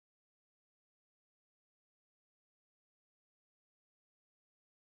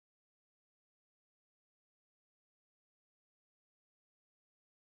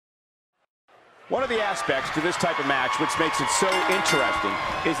One of the aspects to this type of match which makes it so interesting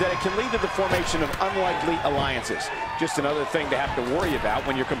is that it can lead to the formation of unlikely alliances. Just another thing to have to worry about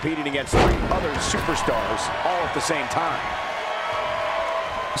when you're competing against 3 other superstars all at the same time.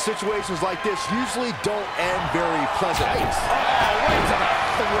 Situations like this usually don't end very pleasant. Oh, right to the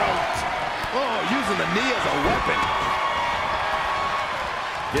throat. Oh, using the knee as a weapon.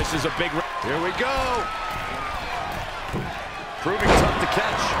 This is a big... Here we go. Proving tough to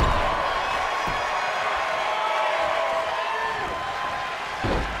catch.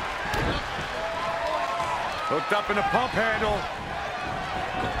 Hooked up in a pump handle.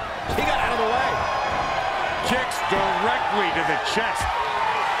 He got out of the way. Kicks directly to the chest.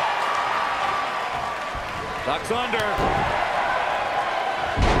 Ducks under.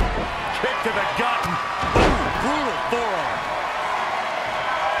 Kick to the gut. Ooh, brutal forearm.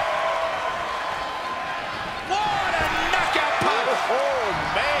 What a knockout punch! Oh,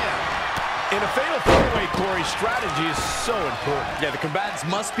 man. In a fatal four-way, Corey, strategy is so important. Yeah, the combatants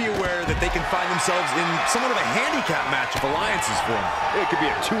must be aware that they can find themselves in somewhat of a handicap match if alliances form. It could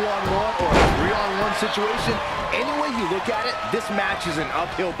be a 2-on-1 or a 3-on-1 situation. Any way you look at it, this match is an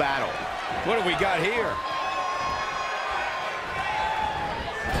uphill battle. What do we got here?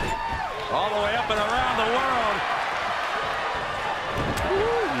 All the way up and around the world.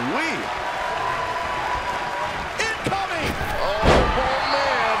 Ooh-wee. Incoming! Oh,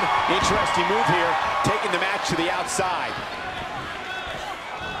 man. Interesting move here, taking the match to the outside.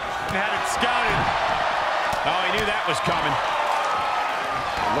 Had it scouted. Oh, he knew that was coming.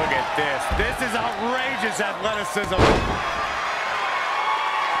 Look at this. This is outrageous athleticism.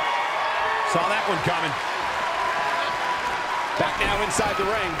 Saw that one coming. Back now inside the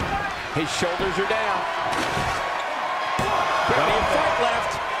ring. His shoulders are down. Plenty of fight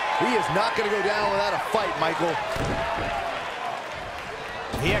left. He is not going to go down without a fight, Michael.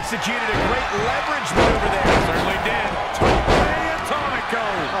 He executed a great leverage maneuver there. Certainly did. Atomico.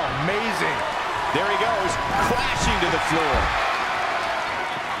 Oh, amazing. There he goes, crashing to the floor.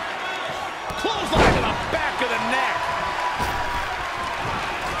 Clothesline to the back of the neck.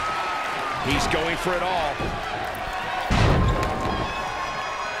 He's going for it all.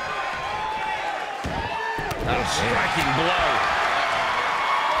 A striking blow.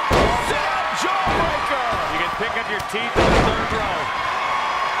 Sit-up jawbreaker. You can pick up your teeth in the 3rd row.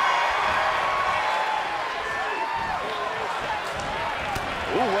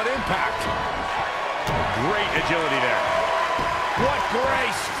 Ooh, what impact. Great agility there. What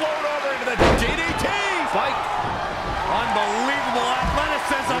grace. Float over into the DDT. Fight. Unbelievable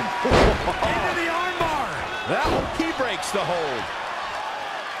athleticism. Into the armbar. That one, he breaks the hold.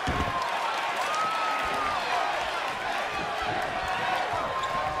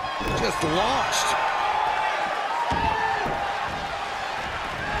 Just launched.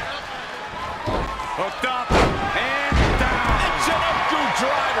 Hooked up and down. It's an up-through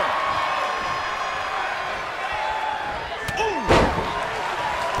driver. Ooh.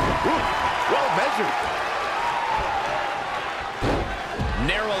 Ooh, well measured.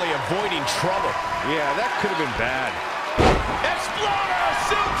 Narrowly avoiding trouble. Yeah, that could have been bad. Exploder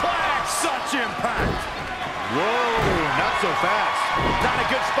suplex. Such impact. Whoa, not so fast. Not a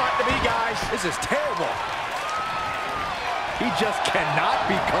good spot to be, guys. This is terrible. He just cannot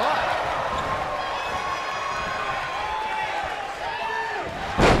be caught.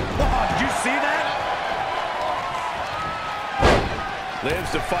 Oh, did you see that?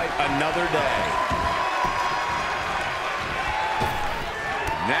 Lives to fight another day.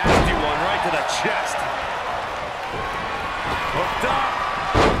 Nasty one right to the chest. Hooked up.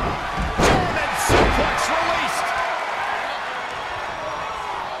 German suplex released.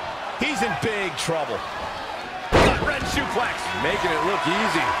 He's in big trouble. Gut wrench suplex. Making it look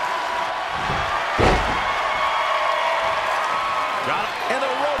easy. Got it. And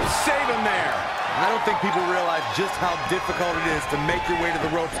the ropes save him there. I don't think people realize just how difficult it is to make your way to the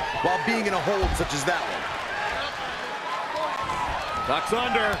ropes while being in a hold such as that one. Ducks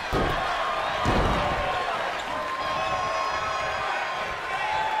under.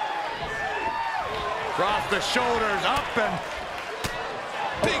 Across the shoulders, up and...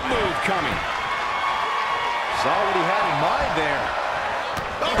 Big move coming. Saw what he had in mind there.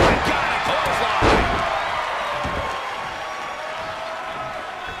 Oh, my God, a clothesline.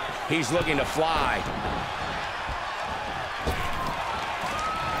 He's looking to fly.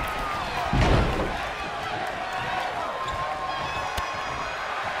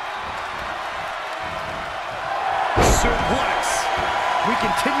 Suplex. We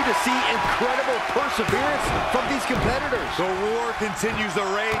continue to see incredible perseverance from these competitors. The war continues to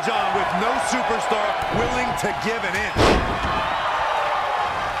rage on with no superstar willing to give an inch.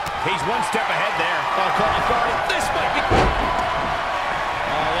 He's one step ahead there. Oh, caught off guard. This might be...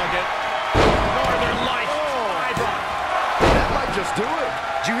 Oh, look at Northern Lights. That might just do it.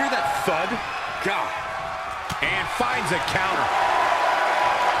 Did you hear that thud? God. And finds a counter.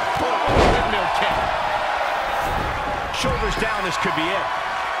 Oh, windmill kick. Shoulders down, this could be it.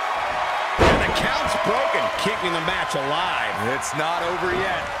 And the count's broken, keeping the match alive. It's not over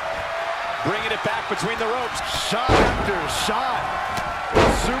yet. Bringing it back between the ropes. Shot after shot. The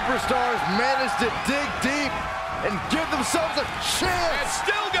superstars managed to dig deep and give themselves a chance. It's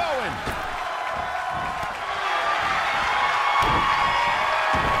still going.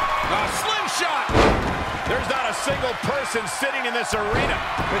 A slingshot. There's not a single person sitting in this arena.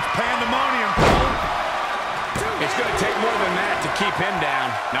 It's pandemonium, Cole. It's going to take more than that to keep him down.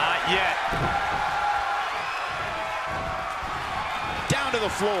 Not yet. Down to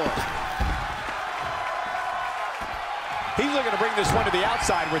the floor. He's looking to bring this one to the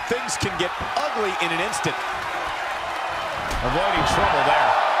outside where things can get ugly in an instant. Avoiding trouble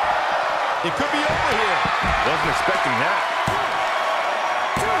there. It could be over here. Wasn't expecting that.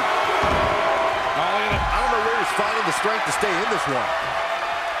 I don't know where he's finding the strength to stay in this one.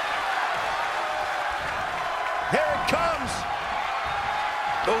 Here it comes.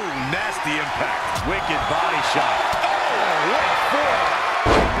 Oh, nasty impact. Wicked body shot. Oh, what a forearm.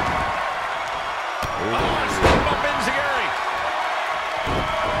 Oh, step up Enziguri.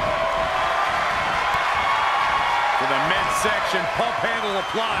 To the midsection, pump handle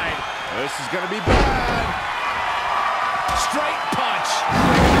applied. This is going to be bad. Straight punch.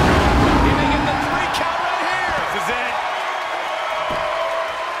 Giving him the 3 count right here. This is it.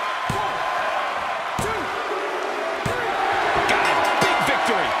 1, 2, 3. Got it. Big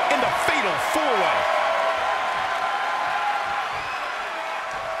victory in the fatal 4-way.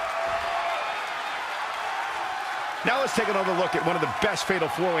 Now let's take another look at one of the best fatal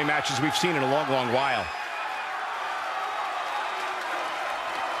 4-way matches we've seen in a long, long while.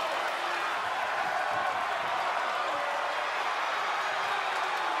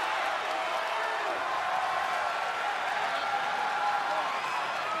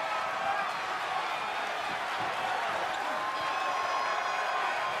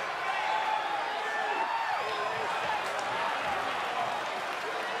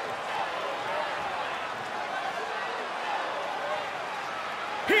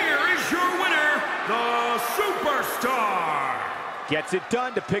 Your winner, the Superstar. Gets it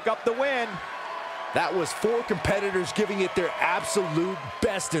done to pick up the win. That was 4 competitors giving it their absolute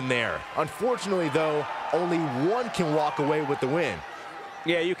best in there. Unfortunately, though, only one can walk away with the win.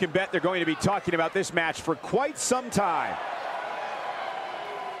 Yeah, you can bet they're going to be talking about this match for quite some time.